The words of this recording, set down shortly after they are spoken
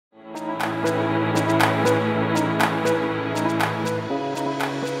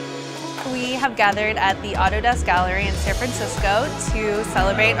gathered at the Autodesk Gallery in San Francisco to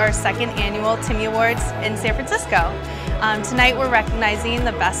celebrate our second annual Timmy Awards in San Francisco. Tonight we're recognizing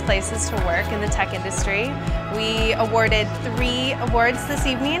the best places to work in the tech industry. We awarded 3 awards this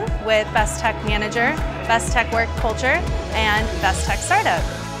evening with Best Tech Manager, Best Tech Work Culture, and Best Tech Startup.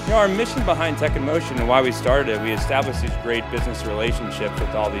 You know, our mission behind Tech in Motion and why we started, we established these great business relationships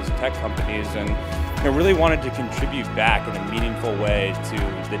with all these tech companies and really wanted to contribute back in a meaningful way to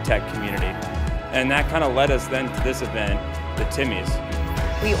the tech community. And that kind of led us then to this event, the Timmys.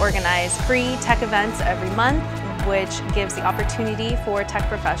 We organize free tech events every month, which gives the opportunity for tech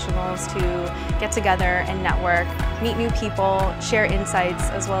professionals to get together and network, meet new people, share insights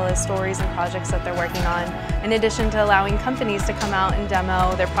as well as stories and projects that they're working on, in addition to allowing companies to come out and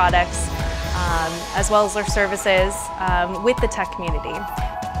demo their products as well as their services with the tech community.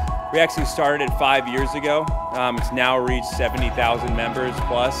 We actually started 5 years ago. It's now reached 70,000 members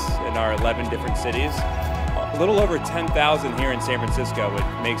plus in our 11 different cities. A little over 10,000 here in San Francisco, which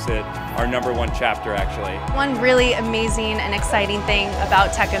makes it our #1 chapter actually. One really amazing and exciting thing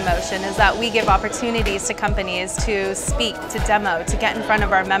about Tech in Motion is that we give opportunities to companies to speak, to demo, to get in front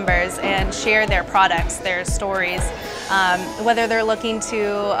of our members and share their products, their stories, whether they're looking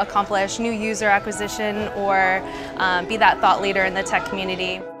to accomplish new user acquisition or be that thought leader in the tech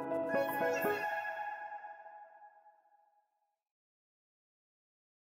community.